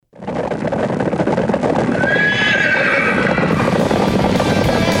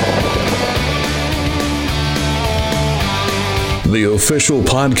the official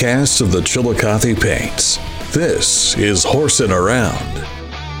podcast of the Chillicothe Paints. This is Horsin' Around.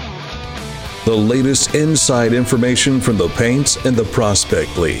 The latest inside information from the Paints and the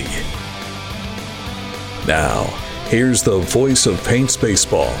Prospect League. Now, here's the voice of Paints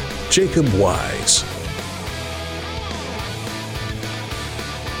baseball, Jacob Wise.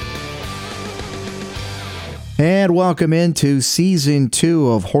 And welcome into Season 2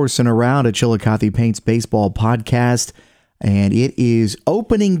 of Horsin' Around, a Chillicothe Paints baseball podcast. And it is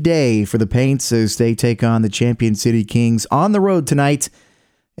opening day for the Paints as they take on the Champion City Kings on the road tonight.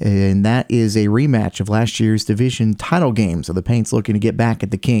 And that is a rematch of last year's division title game. So the Paints looking to get back at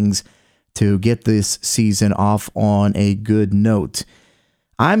the Kings to get this season off on a good note.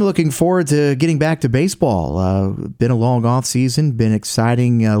 I'm looking forward to getting back to baseball. Been a long off season, been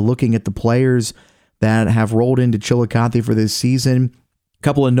exciting looking at the players that have rolled into Chillicothe for this season. A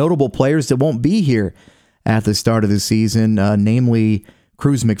couple of notable players that won't be here at the start of the season, namely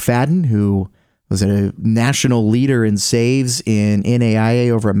Cruz McFadden, who was a national leader in saves in NAIA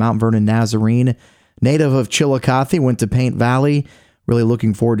over at Mount Vernon Nazarene. Native of Chillicothe, went to Paint Valley. Really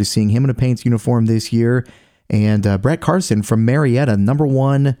looking forward to seeing him in a Paints uniform this year. And Brett Carson from Marietta, number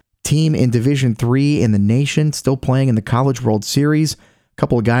one team in Division III in the nation, still playing in the College World Series. A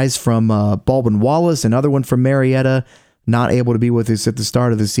couple of guys from Baldwin Wallace, another one from Marietta, not able to be with us at the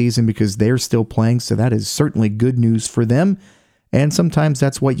start of the season because they're still playing, so that is certainly good news for them. And sometimes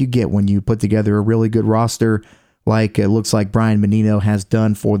that's what you get when you put together a really good roster like it looks like Brian Menino has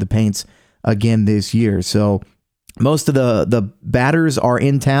done for the Paints again this year. So most of the batters are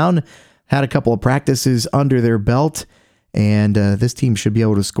in town, had a couple of practices under their belt, and this team should be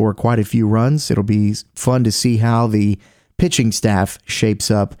able to score quite a few runs. It'll be fun to see how the pitching staff shapes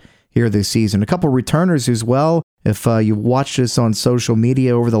up here this season. A couple returners as well. If you watched us on social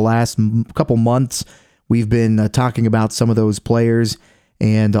media over the last couple months, we've been talking about some of those players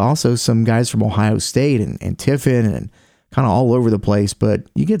and also some guys from Ohio State and Tiffin and kind of all over the place. But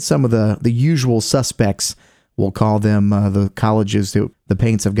you get some of the usual suspects, we'll call them, the colleges that the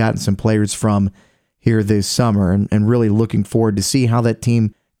Paints have gotten some players from here this summer, and really looking forward to see how that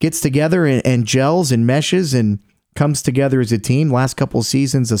team gets together and gels and meshes and comes together as a team. Last couple of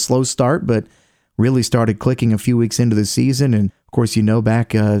seasons, a slow start, but really started clicking a few weeks into the season. And of course, back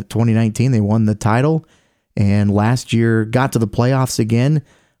 2019, they won the title, and last year got to the playoffs again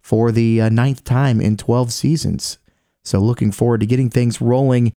for the ninth time in 12 seasons. So looking forward to getting things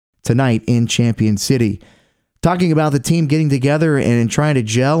rolling tonight in Champion City. Talking about the team getting together and trying to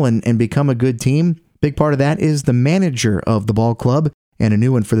gel and become a good team, big part of that is the manager of the ball club, and a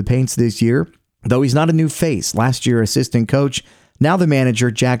new one for the Paints this year. Though he's not a new face, last year assistant coach, now the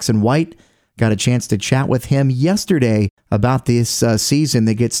manager, Jackson White. Got a chance to chat with him yesterday about this season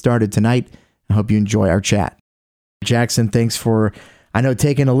that gets started tonight. I hope you enjoy our chat. Jackson, thanks for,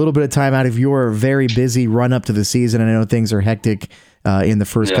 taking a little bit of time out of your very busy run up to the season. I know things are hectic in the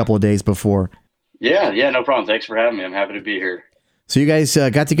first couple of days before. Yeah, no problem. Thanks for having me. I'm happy to be here. So you guys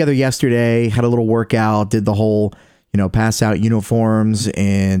got together yesterday, had a little workout, did the whole pass out uniforms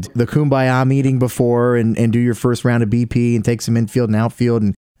and the Kumbaya meeting before and do your first round of BP and take some infield and outfield.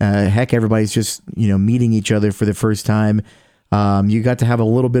 And heck, everybody's just, meeting each other for the first time. You got to have a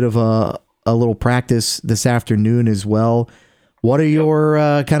little bit of a little practice this afternoon as well. What are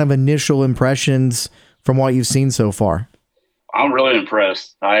your kind of initial impressions from what you've seen so far? I'm really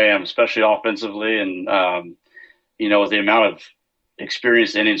impressed. I am, especially offensively. And, with the amount of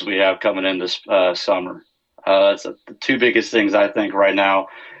experienced innings we have coming in this summer. That's the two biggest things I think right now.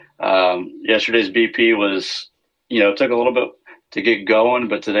 Yesterday's BP was, took a little bit to get going,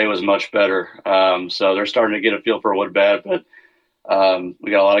 but today was much better. So they're starting to get a feel for wood bat, but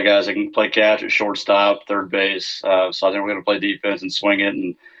we got a lot of guys that can play catch at shortstop, third base. So I think we're going to play defense and swing it.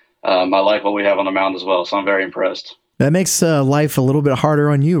 And I like what we have on the mound as well. So I'm very impressed. That makes life a little bit harder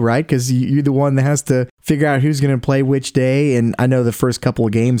on you, right? Because you're the one that has to figure out who's going to play which day. And I know the first couple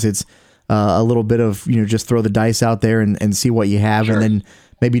of games, it's a little bit of, just throw the dice out there and see what you have, sure, and then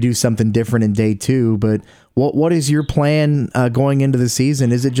maybe do something different in day two. But what is your plan going into the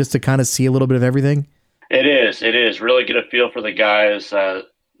season? Is it just to kind of see a little bit of everything? It is. Really get a feel for the guys.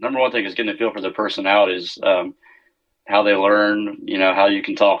 Number one thing is getting a feel for their personalities, how they learn, how you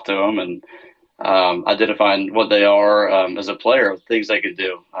can talk to them, and identifying what they are as a player, things they could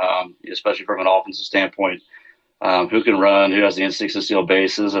do, especially from an offensive standpoint. Who can run, who has the instincts to steal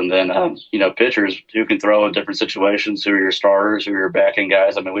bases, and then, pitchers who can throw in different situations, who are your starters, who are your backing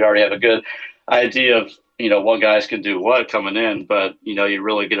guys. I mean, we already have a good idea of, what guys can do what coming in, but, you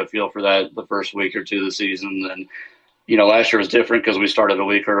really get a feel for that the first week or two of the season. And, last year was different because we started a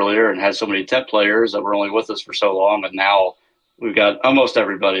week earlier and had so many temp players that were only with us for so long, and now we've got almost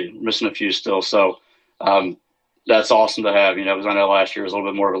everybody, missing a few still. So that's awesome to have, because I know last year was a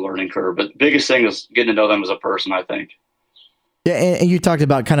little bit more of a learning curve. But the biggest thing is getting to know them as a person, I think. Yeah, and you talked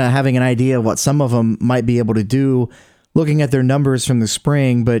about kind of having an idea of what some of them might be able to do, looking at their numbers from the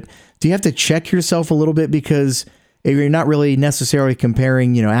spring. But do you have to check yourself a little bit, because you're not really necessarily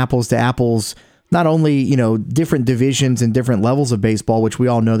comparing, apples to apples, not only, different divisions and different levels of baseball, which we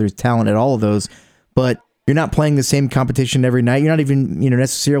all know there's talent at all of those, but you're not playing the same competition every night. You're not even,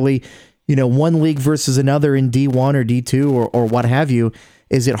 necessarily, one league versus another in D1 or D2 or what have you.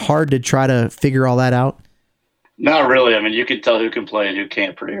 Is it hard to try to figure all that out? Not really. I mean, you can tell who can play and who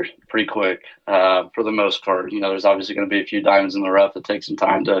can't pretty quick for the most part. There's obviously going to be a few diamonds in the rough that take some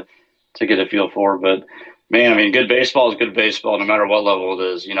time to get a feel for. But, man, I mean, good baseball is good baseball no matter what level it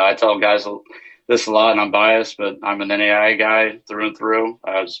is. I tell guys this a lot, and I'm biased, but I'm an NAIA guy through and through.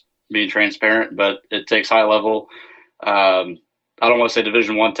 I was being transparent, but it takes high level. I don't want to say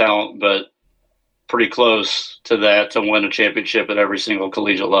Division I talent, but pretty close to that to win a championship at every single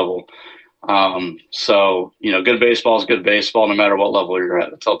collegiate level. So, good baseball is good baseball no matter what level you're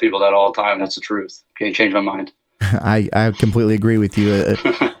at. I tell people that all the time. That's the truth. Can't change my mind. I completely agree with you.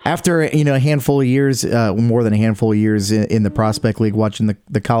 After, a handful of years, more than a handful of years in the Prospect League, watching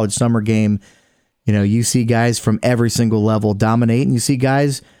the college summer game, you see guys from every single level dominate, and you see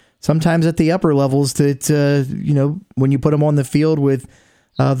guys sometimes at the upper levels that, when you put them on the field with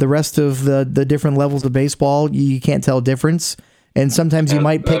the rest of the different levels of baseball, you can't tell difference. And sometimes you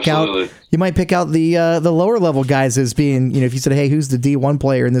might pick out the lower level guys as being, if you said, hey, who's the D1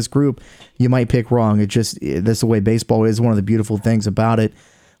 player in this group, you might pick wrong. That's the way baseball is, one of the beautiful things about it.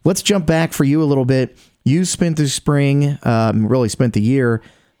 Let's jump back for you a little bit. You spent the spring, really spent the year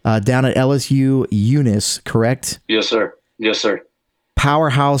down at LSU Eunice, correct? Yes, sir. Yes, sir.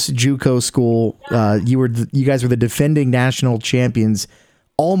 Powerhouse JUCO school. You guys were the defending national champions.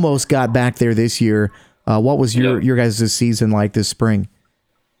 Almost got back there this year. What was your guys' season like this spring?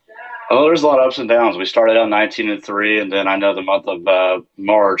 Oh, there's a lot of ups and downs. We started out 19-3, and then I know the month of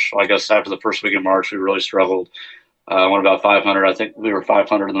March, I guess after the first week of March, we really struggled. Went about 500. I think we were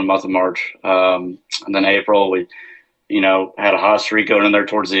 500 in the month of March. And then April, we, had a hot streak going in there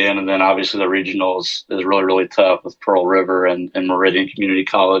towards the end. And then obviously the regionals is really, really tough with Pearl River and Meridian Community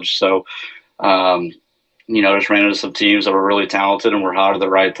College. So, just ran into some teams that were really talented and were hot at the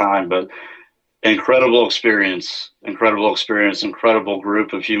right time. But incredible experience, incredible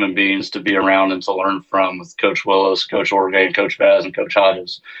group of human beings to be around and to learn from, with Coach Willis, Coach Orgay, Coach Vaz, and Coach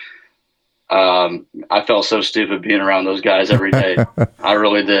Hodges. I felt so stupid being around those guys every day. I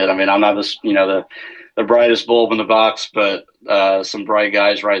really did. I mean, I'm not this, the brightest bulb in the box, but some bright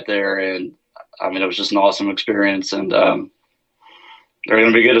guys right there. And I mean, it was just an awesome experience. And they're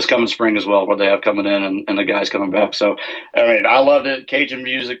going to be good this coming spring as well, what they have coming in and the guys coming back. So, I mean, I loved it. Cajun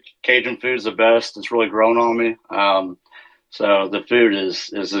music, Cajun food is the best. It's really grown on me. So the food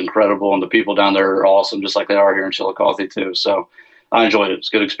is incredible, and the people down there are awesome, just like they are here in Chillicothe too. So I enjoyed it. It's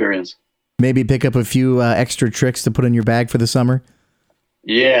a good experience. Maybe pick up a few extra tricks to put in your bag for the summer.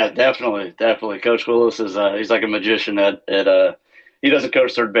 Yeah, definitely. Coach Willis is he's like a magician at he doesn't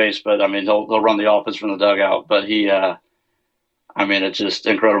coach third base, but I mean he'll run the offense from the dugout. But he, I mean, it's just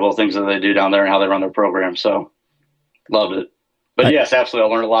incredible things that they do down there and how they run their program. So loved it. But yes, absolutely,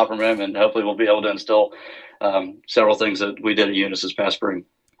 I learned a lot from him, and hopefully we'll be able to instill several things that we did at Eunice this past spring.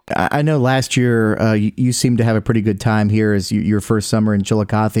 I know last year you seemed to have a pretty good time here as your first summer in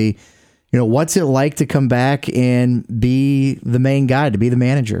Chillicothe. What's it like to come back and be the main guy, to be the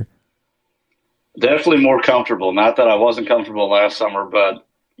manager? Definitely more comfortable. Not that I wasn't comfortable last summer, but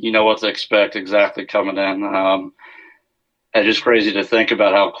you know what to expect exactly coming in. It's just crazy to think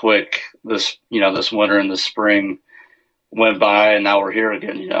about how quick this winter and this spring went by, and now we're here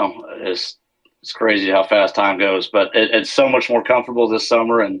again. It's crazy how fast time goes, but it's so much more comfortable this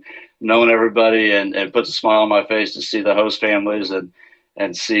summer, and knowing everybody, and it puts a smile on my face to see the host families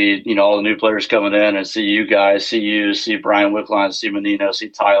and see, all the new players coming in, and see you guys, see Brian Wickline, see Menino, see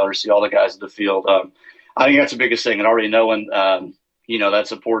Tyler, see all the guys in the field. I think that's the biggest thing. And already knowing, that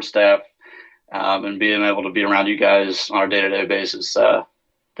support staff and being able to be around you guys on a day-to-day basis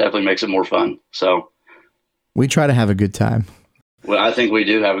definitely makes it more fun. So we try to have a good time. Well, I think we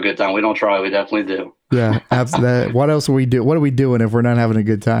do have a good time. We don't try. We definitely do. Yeah, absolutely. What else will we do? What are we doing if we're not having a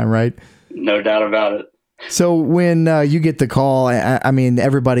good time, right? No doubt about it. So when you get the call, I mean,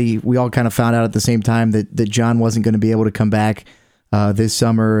 we all kind of found out at the same time that John wasn't going to be able to come back this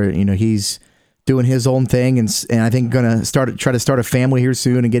summer. He's doing his own thing, and I think going to try to start a family here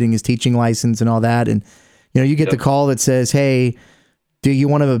soon and getting his teaching license and all that. And you get the call that says, "Hey, Do you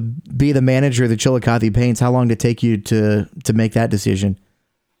want to be the manager of the Chillicothe Paints? How long did it take you to make that decision?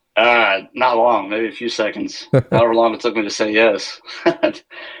 Not long, maybe a few seconds. However long it took me to say yes.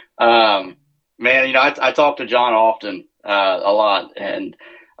 Man, I talk to John often, a lot, and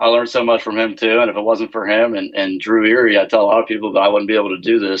I learned so much from him too. And if it wasn't for him and Drew Erie, I tell a lot of people that I wouldn't be able to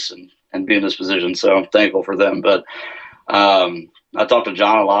do this and be in this position. So I'm thankful for them. But I talked to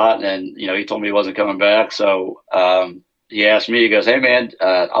John a lot, and he told me he wasn't coming back. So he asked me, he goes, "Hey man,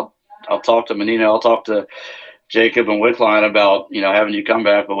 I'll talk to Menino, I'll talk to Jacob and Wickline about having you come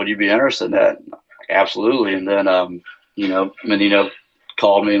back, but would you be interested in that?" Like, absolutely. And then Menino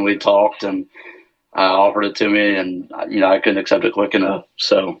called me and we talked and offered it to me, and I couldn't accept it quick enough.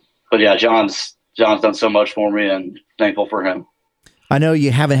 So, but yeah, John's done so much for me, and thankful for him. I know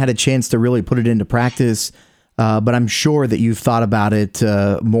you haven't had a chance to really put it into practice, but I'm sure that you've thought about it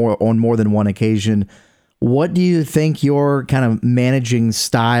on more than one occasion. What do you think your kind of managing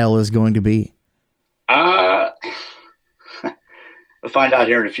style is going to be? We'll find out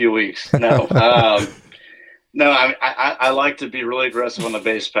here in a few weeks. No, no, I like to be really aggressive on the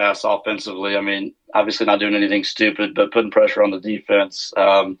base pass offensively. I mean, obviously not doing anything stupid, but putting pressure on the defense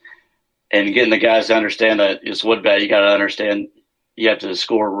and getting the guys to understand that it's wood bat. You got to understand you have to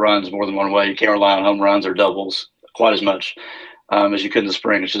score runs more than one way. You can't rely on home runs or doubles quite as much as you could in the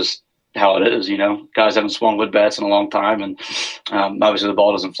spring. It's just how it is, Guys haven't swung wood bats in a long time, and obviously the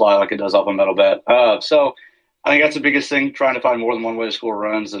ball doesn't fly like it does off a metal bat. So I think that's the biggest thing, trying to find more than one way to score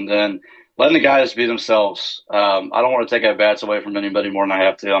runs, and then letting the guys be themselves. I don't want to take at bats away from anybody more than I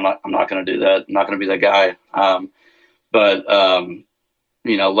have to. I'm not going to do that. I'm not going to be that guy. But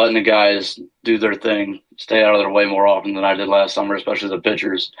letting the guys do their thing, stay out of their way more often than I did last summer, especially the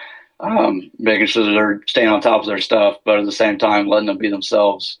pitchers, making sure that they're staying on top of their stuff, but at the same time, letting them be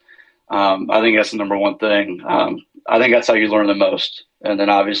themselves. I think that's the number one thing. I think that's how you learn the most. And then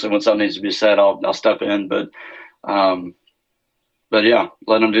obviously when something needs to be said, I'll step in, but yeah,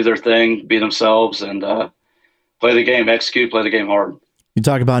 letting them do their thing, be themselves, and play the game, execute, play the game hard. You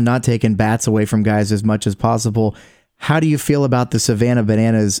talk about not taking bats away from guys as much as possible. How do you feel about the Savannah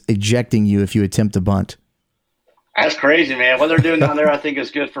Bananas ejecting you if you attempt to bunt? That's crazy, man. What they're doing down there, I think,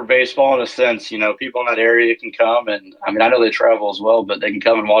 is good for baseball in a sense. People in that area can come, and I know they travel as well, but they can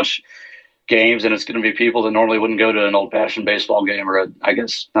come and watch games, and it's going to be people that normally wouldn't go to an old-fashioned baseball game, or I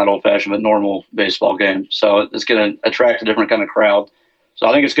guess not old-fashioned, but normal baseball game. So it's going to attract a different kind of crowd. So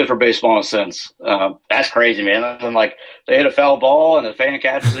I think it's good for baseball in a sense. That's crazy, man. And they hit a foul ball and the fan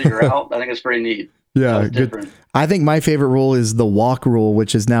catches it, you're out. I think it's pretty neat. Yeah, good. I think my favorite rule is the walk rule,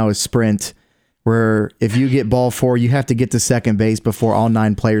 which is now a sprint, where if you get ball 4, you have to get to second base before all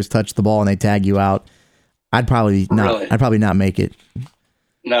 9 players touch the ball and they tag you out. I'd probably not make it.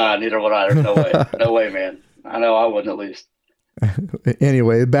 No, neither would I. No way. No way, man. I know I wouldn't, at least.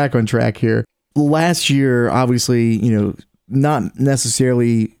 Anyway, back on track here. Last year, obviously, not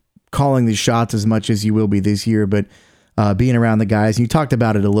necessarily calling the shots as much as you will be this year, but being around the guys. You talked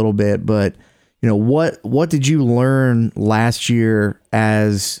about it a little bit, but what did you learn last year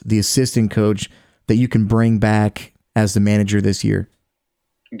as the assistant coach that you can bring back as the manager this year?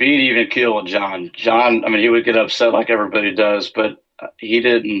 Being even keel with John. John, he would get upset like everybody does, but he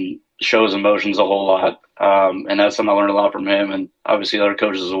didn't show his emotions a whole lot. And that's something I learned a lot from him, and obviously other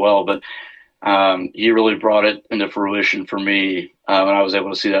coaches as well. But he really brought it into fruition for me, and I was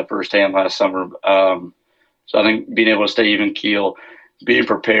able to see that firsthand last summer. So I think being able to stay even keel, being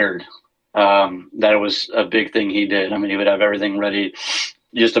prepared, that was a big thing he did. He would have everything ready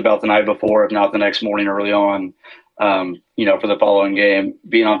just about the night before, if not the next morning early on, for the following game,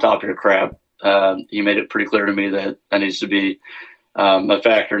 being on top of your crap. He made it pretty clear to me that needs to be a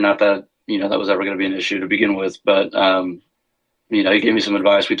factor. Not that, that was ever going to be an issue to begin with, but, he gave me some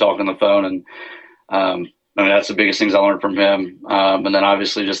advice. We talked on the phone, and that's the biggest things I learned from him. And then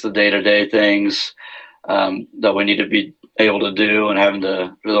obviously just the day-to-day things that we need to be able to do, and having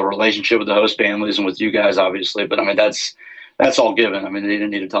the relationship with the host families and with you guys, obviously. But that's all given. They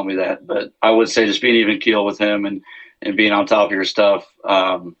didn't need to tell me that, but I would say just being even keel with him and being on top of your stuff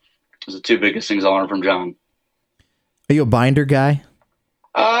is the 2 biggest things I learned from John. Are you a binder guy?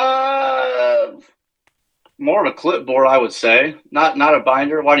 More of a clipboard, I would say. Not a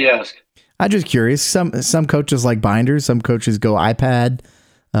binder. Why do you ask? I'm just curious. Some coaches like binders. Some coaches go iPad,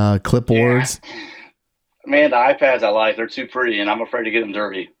 clipboards. Yeah. Man, the iPads I like. They're too pretty, and I'm afraid to get them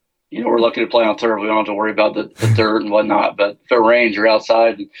dirty. We're lucky to play on turf. We don't have to worry about the dirt and whatnot. But if it rains, you're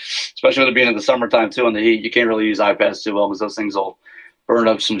outside, and especially with it being in the summertime too, in the heat, you can't really use iPads too well because those things will burn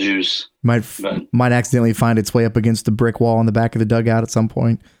up some juice. Might accidentally find its way up against the brick wall in the back of the dugout at some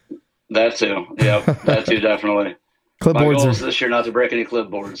point. That too. Yeah, that too, definitely. My Clipboards goal are is this year not to break any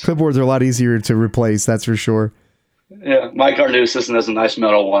clipboards. clipboards are a lot easier to replace. That's for sure. Yeah, Mike, our new assistant, has a nice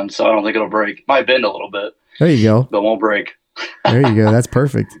metal one, so I don't think it'll break. Might bend a little bit, There you go. but won't break. There you go. That's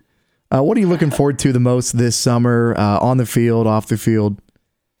perfect. What are you looking forward to the most this summer, on the field, off the field?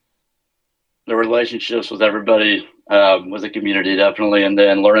 The relationships with everybody, with the community, definitely, and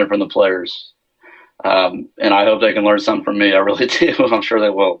then learning from the players. And I hope they can learn something from me. I really do. I'm sure they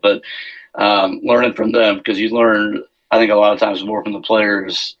will. But learning from them, because you learn, I think, a lot of times more from the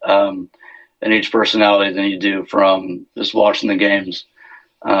players and each personality than you do from just watching the games.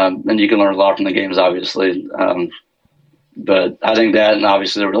 And you can learn a lot from the games, obviously. But I think that, and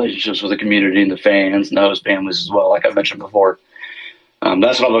obviously the relationships with the community and the fans and the host families as well, like I mentioned before.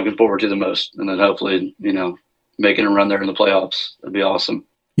 That's what I'm looking forward to the most. And then hopefully, making a run there in the playoffs. That'd be awesome.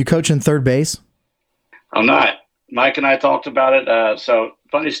 You coaching third base? I'm not. Mike and I talked about it. So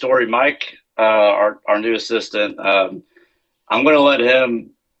funny story, Mike, our new assistant, I'm going to let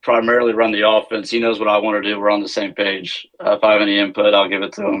him primarily run the offense. He knows what I want to do. We're on the same page. If I have any input, I'll give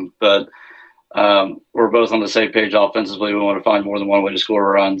it to him. But we're both on the same page offensively. We want to find more than one way to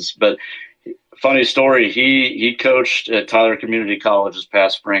score runs. But funny story, he coached at Tyler Community College this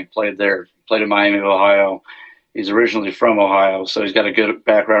past spring, played in Miami, Ohio. He's originally from Ohio, so he's got a good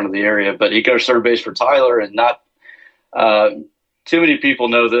background in the area. But he coached third base for Tyler, and not too many people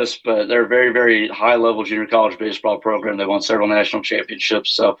know this, but they're a very, very high-level junior college baseball program. They won several national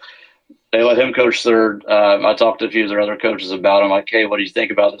championships, so they let him coach third. I talked to a few of their other coaches about him, like, hey, what do you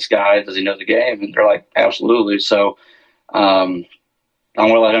think about this guy? Does he know the game? And they're like, absolutely. So I'm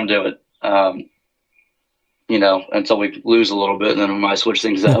going to let him do it, until we lose a little bit, and then we might switch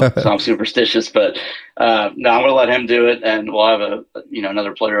things up. So I'm superstitious. But no, I'm going to let him do it, and we'll have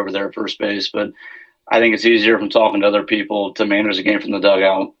another player over there at first base. But I think it's easier from talking to other people to manage the game from the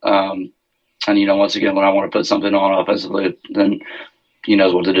dugout. And, once again, when I want to put something on offensively, then he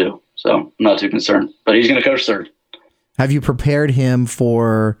knows what to do. So I'm not too concerned. But he's going to coach third. Have you prepared him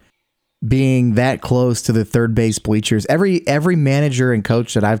for being that close to the third base bleachers? Every manager and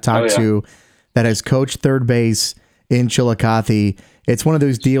coach that I've talked to that has coached third base in Chillicothe, it's one of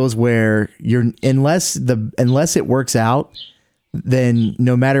those deals where unless it works out, then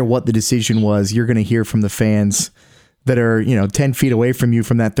no matter what the decision was, you're going to hear from the fans that are 10 feet away from you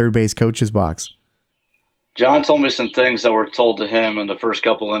from that third base coach's box. John told me some things that were told to him in the first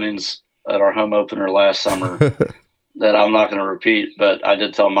couple innings at our home opener last summer that I'm not going to repeat, but I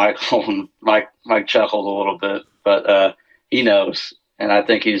did tell Michael, and Mike chuckled a little bit, but he knows, and I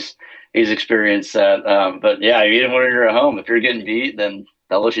think he's experienced that. But yeah, even when you're at home, if you're getting beat, then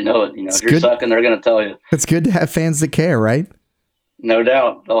they'll let you know it. If you're sucking, they're going to tell you. It's good to have fans that care, right? No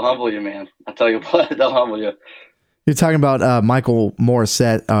doubt. They'll humble you, man. I tell you what, they'll humble you. You're talking about Michael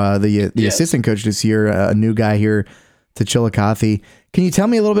Morissette, the assistant coach this year, a new guy here to Chillicothe. Can you tell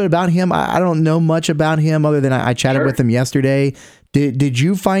me a little bit about him? I don't know much about him other than I chatted with him yesterday. Did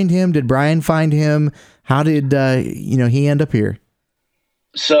you find him? Did Brian find him? How did he end up here?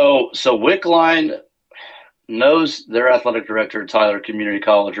 So Wickline knows their athletic director at Tyler Community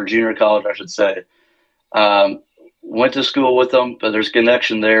College, or junior college, I should say. Went to school with them, but there's a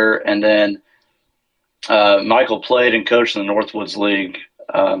connection there. And then Michael played and coached in the Northwoods League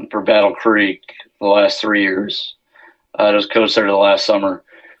for Battle Creek the last 3 years. I was coached there the last summer.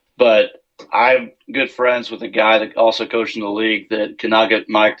 But I'm good friends with a guy that also coached in the league that could not get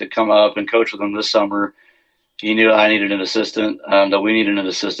Mike to come up and coach with him this summer. He knew I needed an assistant, that we needed an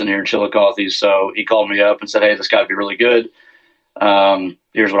assistant here in Chillicothe. So he called me up and said, hey, this guy would be really good.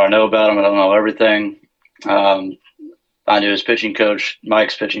 Here's what I know about him. I don't know everything. I knew his pitching coach,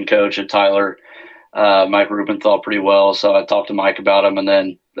 Mike's pitching coach at Tyler, Mike Rubenthal, pretty well. So I talked to Mike about him, and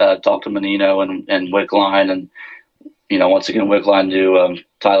then talked to Menino and Wickline. And, once again, Wickline knew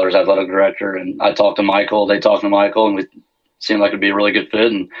Tyler's athletic director. And I talked to Michael. They talked to Michael, and we seemed like it'd be a really good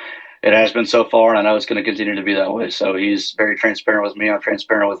fit. And it has been so far, and I know it's going to continue to be that way. So he's very transparent with me. I'm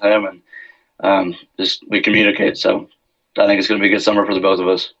transparent with him, and we communicate. So I think it's going to be a good summer for the both of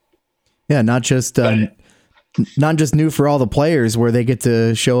us. Yeah, not just new for all the players where they get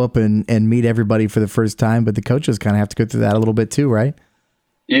to show up and meet everybody for the first time, but the coaches kind of have to go through that a little bit too, right?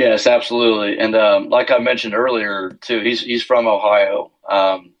 Yes, absolutely. And like I mentioned earlier too, he's from Ohio,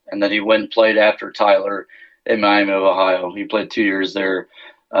 and then he went and played after Tyler in Miami, Ohio. He played 2 years there,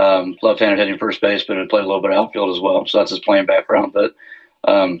 left-handed hitting first base, but he played a little bit of outfield as well. So that's his playing background, but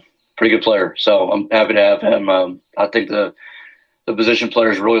pretty good player. So I'm happy to have him. I think the position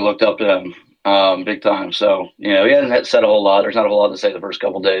players really looked up to him big time. So, he hasn't said a whole lot. There's not a whole lot to say the first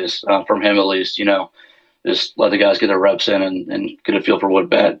couple of days from him, at least, just let the guys get their reps in and get a feel for what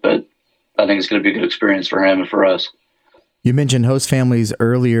bat. But I think it's going to be a good experience for him and for us. You mentioned host families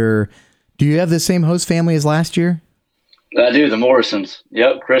earlier. Do you have the same host family as last year? I do, the Morrisons.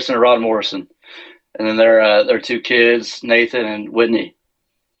 Yep, Kristen and Rod Morrison. And then their two kids, Nathan and Whitney.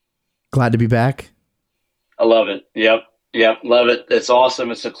 Glad to be back. I love it. Yep, love it. It's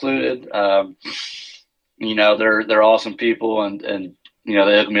awesome. It's secluded. They're awesome people, and they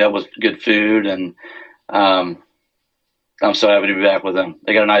hook me up with good food, and I'm so happy to be back with them.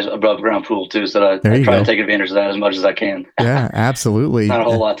 They got a nice above ground pool too, so I try to take advantage of that as much as I can. Yeah, absolutely. Not a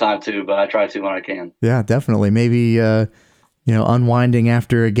whole lot of time too, but I try to when I can. Yeah, definitely. Maybe unwinding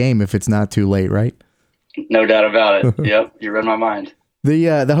after a game if it's not too late, right? No doubt about it. Yep, you read my mind.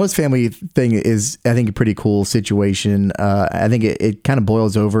 The host family thing is, I think, a pretty cool situation. I think it kind of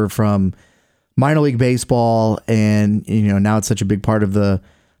boils over from minor league baseball, and now it's such a big part of the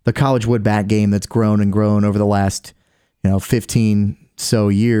college wood bat game that's grown and grown over the last 15 so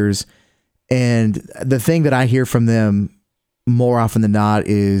years. And the thing that I hear from them more often than not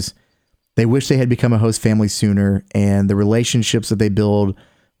is they wish they had become a host family sooner, and the relationships that they build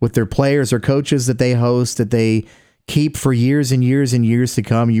with their players or coaches that they host, that they keep for years and years and years to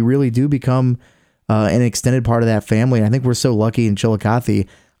come. You really do become an extended part of that family. I think we're so lucky in Chillicothe.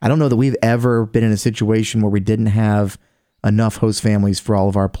 I don't know that we've ever been in a situation where we didn't have enough host families for all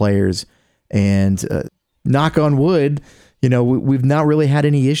of our players. And knock on wood, we've not really had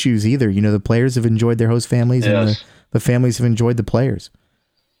any issues either. The players have enjoyed their host families, yes, and the families have enjoyed the players.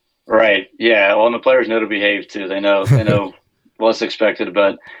 Right. Yeah. Well, and the players know to behave too. They know what's expected.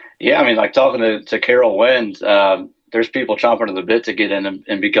 But yeah, I mean, like talking to Carol Wind, there's people chomping at the bit to get in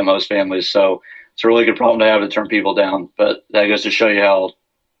and become host families. So it's a really good problem to have, to turn people down. But that goes to show you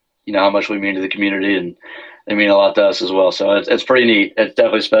how much we mean to the community, and they mean a lot to us as well. So it's pretty neat. It's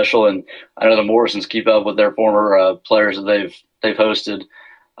definitely special. And I know the Morrisons keep up with their former players that they've hosted,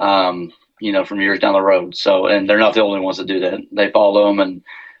 from years down the road. So, and they're not the only ones that do that. They follow them and,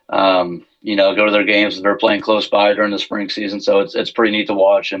 go to their games. They're playing close by during the spring season. So it's pretty neat to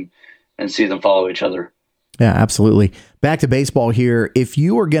watch and see them follow each other. Yeah, absolutely. Back to baseball here. If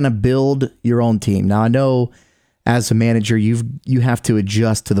you are going to build your own team, now I know as a manager, you have to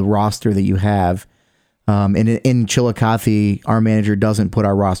adjust to the roster that you have. And in Chillicothe, our manager doesn't put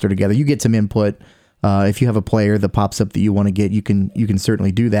our roster together. You get some input. If you have a player that pops up that you want to get, you can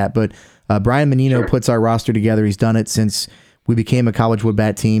certainly do that. But Brian Menino Sure. puts our roster together. He's done it since we became a college wood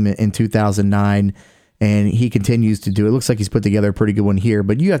bat team in 2009, and he continues to do it. It looks like he's put together a pretty good one here,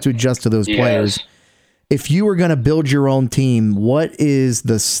 but you have to adjust to those players. If you were going to build your own team, what is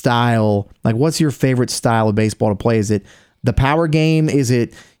the style? Like, what's your favorite style of baseball to play? Is it the power game? Is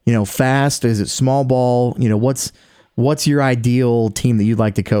it, fast? Is it small ball? What's your ideal team that you'd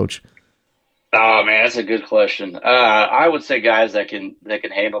like to coach? Oh man, that's a good question. I would say guys that can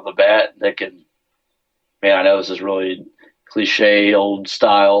handle the bat, man, I know this is really cliche, old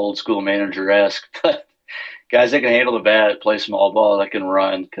style, old school manager-esque, but guys that can handle the bat, play small ball, that can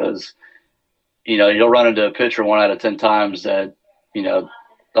run, because you'll run into a pitcher 1 out of 10 times that, the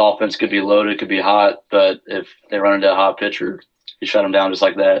offense could be loaded, could be hot, but if they run into a hot pitcher, you shut them down just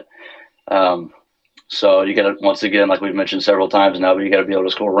like that. So you got to, once again, like we've mentioned several times now, but you got to be able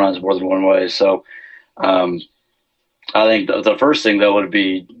to score runs more than one way. So I think the first thing, though, would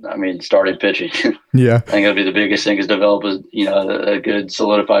be, starting pitching. Yeah. I think that'd be the biggest thing, is develop a good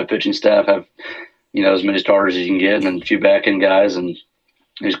solidified pitching staff, have, as many starters as you can get, and then a few back-end guys, and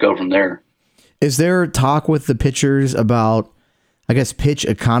just go from there. Is there talk with the pitchers about, I guess, pitch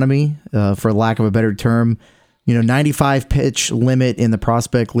economy, for lack of a better term? 95 pitch limit in the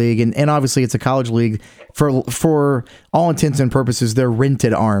prospect league, and obviously it's a college league. For all intents and purposes, they're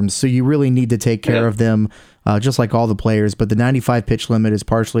rented arms, so you really need to take care of them, just like all the players. But the 95 pitch limit is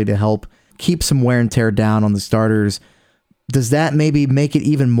partially to help keep some wear and tear down on the starters. Does that maybe make it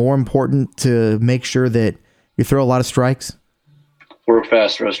even more important to make sure that you throw a lot of strikes? Work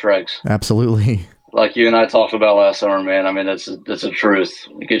fast, throw strikes. Absolutely. Like you and I talked about last summer, man. That's the truth.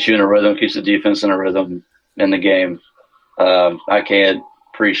 It gets you in a rhythm, keeps the defense in a rhythm in the game. I can't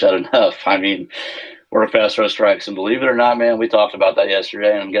preach that enough. Work fast, throw strikes. And believe it or not, man, we talked about that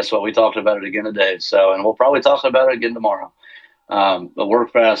yesterday. And guess what? We talked about it again today. So, and we'll probably talk about it again tomorrow. But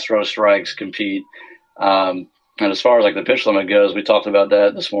work fast, throw strikes, compete. And as far as like the pitch limit goes, we talked about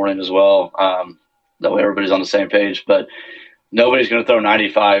that this morning as well. That way everybody's on the same page. But nobody's going to throw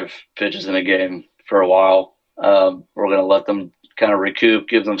 95 pitches in a game for a while. We're going to let them kind of recoup,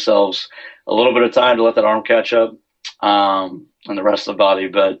 give themselves a little bit of time to let that arm catch up, and the rest of the body.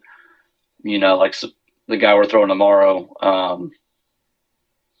 But, like the guy we're throwing tomorrow,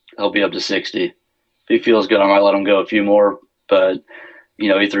 he'll be up to 60. If he feels good, I might let him go a few more. But,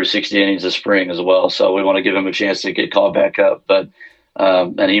 he threw 60 innings this spring as well. So we want to give him a chance to get called back up. But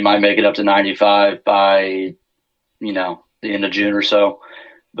and he might make it up to 95 by, the end of June or so.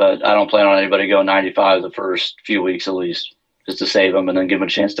 But I don't plan on anybody going 95 the first few weeks at least, just to save him and then give him a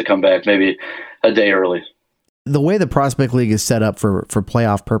chance to come back maybe a day early. The way the Prospect League is set up for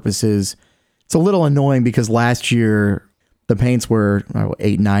playoff purposes, it's a little annoying because last year the Paints were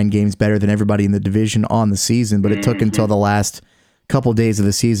 8-9 games better than everybody in the division on the season, but it took until the last couple days of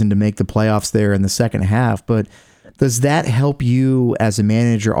the season to make the playoffs there in the second half. But does that help you as a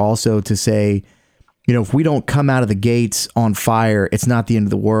manager also to say, if we don't come out of the gates on fire, it's not the end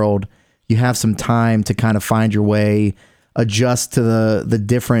of the world. You have some time to kind of find your way, adjust to the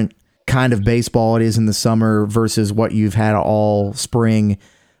different kind of baseball it is in the summer versus what you've had all spring.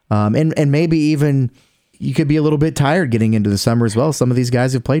 And maybe even you could be a little bit tired getting into the summer as well. Some of these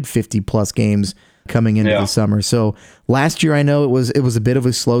guys have played 50 plus games coming into the summer. So last year, I know it was a bit of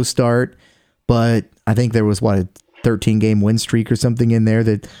a slow start, but I think there was a 13 game win streak or something in there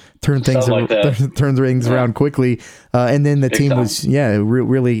that turned things around quickly. And then the team was,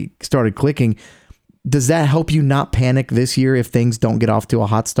 really started clicking. Does that help you not panic this year if things don't get off to a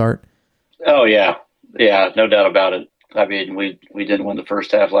hot start? Oh yeah. Yeah, no doubt about it. I mean, we didn't win the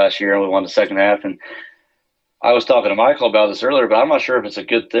first half last year and we won the second half. And I was talking to Michael about this earlier, but I'm not sure if it's a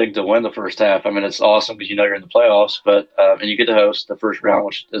good thing to win the first half. I mean, it's awesome because you're in the playoffs, but and you get to host the first round,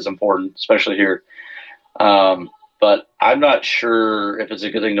 which is important, especially here. But I'm not sure if it's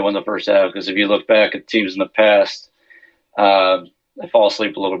a good thing to win the first half because if you look back at teams in the past, they fall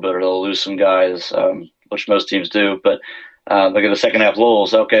asleep a little bit or they'll lose some guys, which most teams do. But look at the second half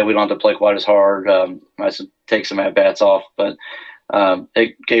lulls. Okay, we don't have to play quite as hard. Might take some at-bats off, but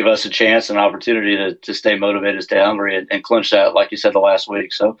it gave us a chance, an opportunity to stay motivated, stay hungry, and clinch that, like you said, the last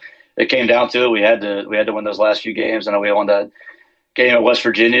week. So it came down to it. We had to win those last few games. I know we won that game at West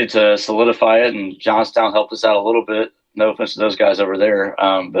Virginia to solidify it, and Johnstown helped us out a little bit. No offense to those guys over there,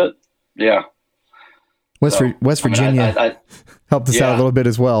 but yeah. West Virginia helped us out a little bit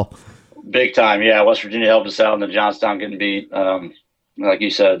as well. Big time, yeah. West Virginia helped us out, and then Johnstown getting beat, like you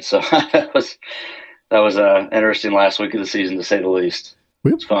said. So that was an interesting last week of the season, to say the least.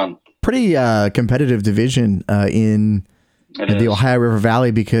 It's fun. Pretty competitive division in the Ohio River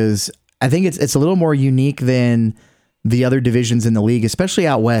Valley because I think it's a little more unique than the other divisions in the league, especially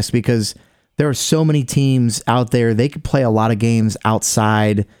out west, because there are so many teams out there. They could play a lot of games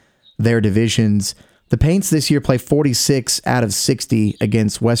outside their divisions. The Paints this year play 46 out of 60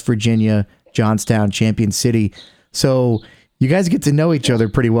 against West Virginia, Johnstown, Champion City. So you guys get to know each other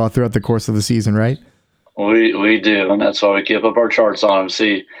pretty well throughout the course of the season, right? We do, and that's why we keep up our charts on them,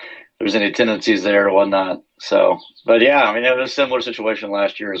 see if there's any tendencies there or whatnot. So, but yeah, I mean, it was a similar situation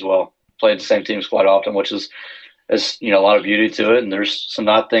last year as well. Played the same teams quite often, which is a lot of beauty to it. And there's some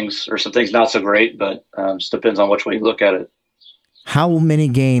things not so great, but just depends on which way you look at it. How many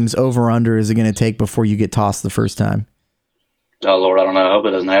games over under is it going to take before you get tossed the first time? Oh Lord, I don't know. I hope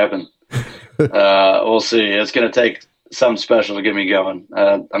it doesn't happen. We'll see. It's going to take something special to get me going.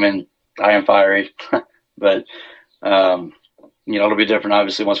 I mean, I am fiery, but it'll be different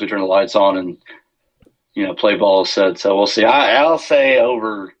obviously once we turn the lights on and play ball is said. So we'll see. I'll say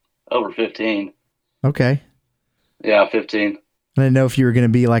over 15. Okay. Yeah, 15. I didn't know if you were going to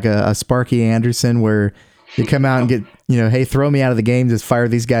be like a Sparky Anderson where you come out and get, hey, throw me out of the game, just fire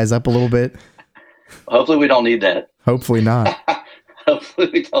these guys up a little bit. Hopefully we don't need that. Hopefully not. Hopefully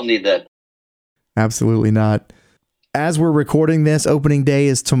we don't need that. Absolutely not. As we're recording this, opening day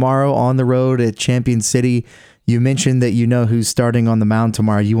is tomorrow on the road at Champion City. You mentioned that who's starting on the mound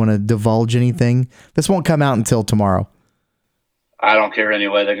tomorrow. You want to divulge anything? This won't come out until tomorrow. I don't care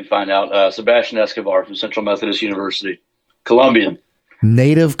anyway. They can find out. Sebastian Escobar from Central Methodist University. Colombian.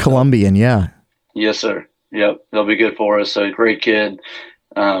 Native Colombian, yeah. Yes, sir. Yep. He'll be good for us. A great kid.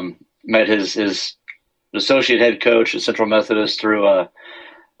 Met his associate head coach at Central Methodist through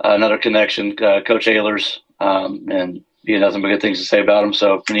another connection, Coach Ehlers, and he had nothing but good things to say about him.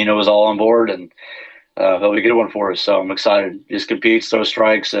 So Nino was all on board, and he'll be a good one for us. So I'm excited. He just competes, throws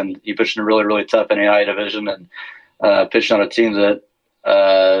strikes, and he pitched in a really, really tough NAIA division and pitched on a team that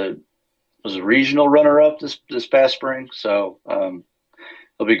was a regional runner-up this past spring. So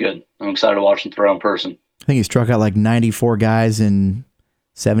he'll be good. I'm excited to watch him throw in person. I think he struck out like 94 guys in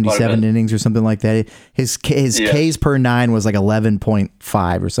 77 innings or something like that. His Ks per 9 was like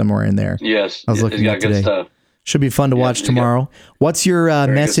 11.5 or somewhere in there. Yes, I was looking at today. Good stuff. Should be fun to watch tomorrow. What's your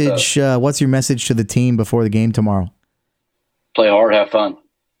message? What's your message to the team before the game tomorrow? Play hard, have fun.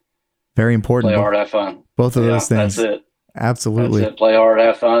 Very important. Play hard, have fun. Both of those things. That's it. Absolutely. That's it. Play hard,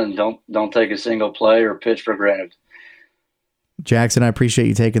 have fun, and don't take a single play or pitch for granted. Jackson, I appreciate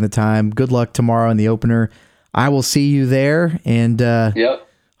you taking the time. Good luck tomorrow in the opener. I will see you there, and Yep.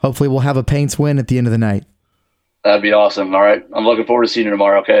 hopefully we'll have a Paints win at the end of the night. That'd be awesome. All right. I'm looking forward to seeing you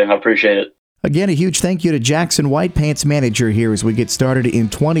tomorrow, okay? I appreciate it. Again, a huge thank you to Jackson White, Paints manager, here as we get started in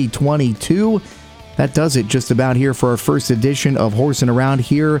 2022. That does it just about here for our first edition of Horsing Around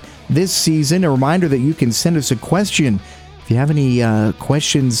here this season. A reminder that you can send us a question. If you have any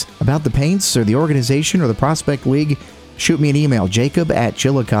questions about the Paints or the organization or the Prospect League, shoot me an email,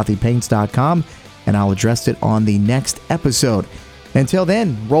 jacob@chillicothepaints.com, and I'll address it on the next episode. Until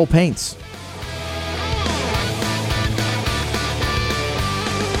then, roll Paints.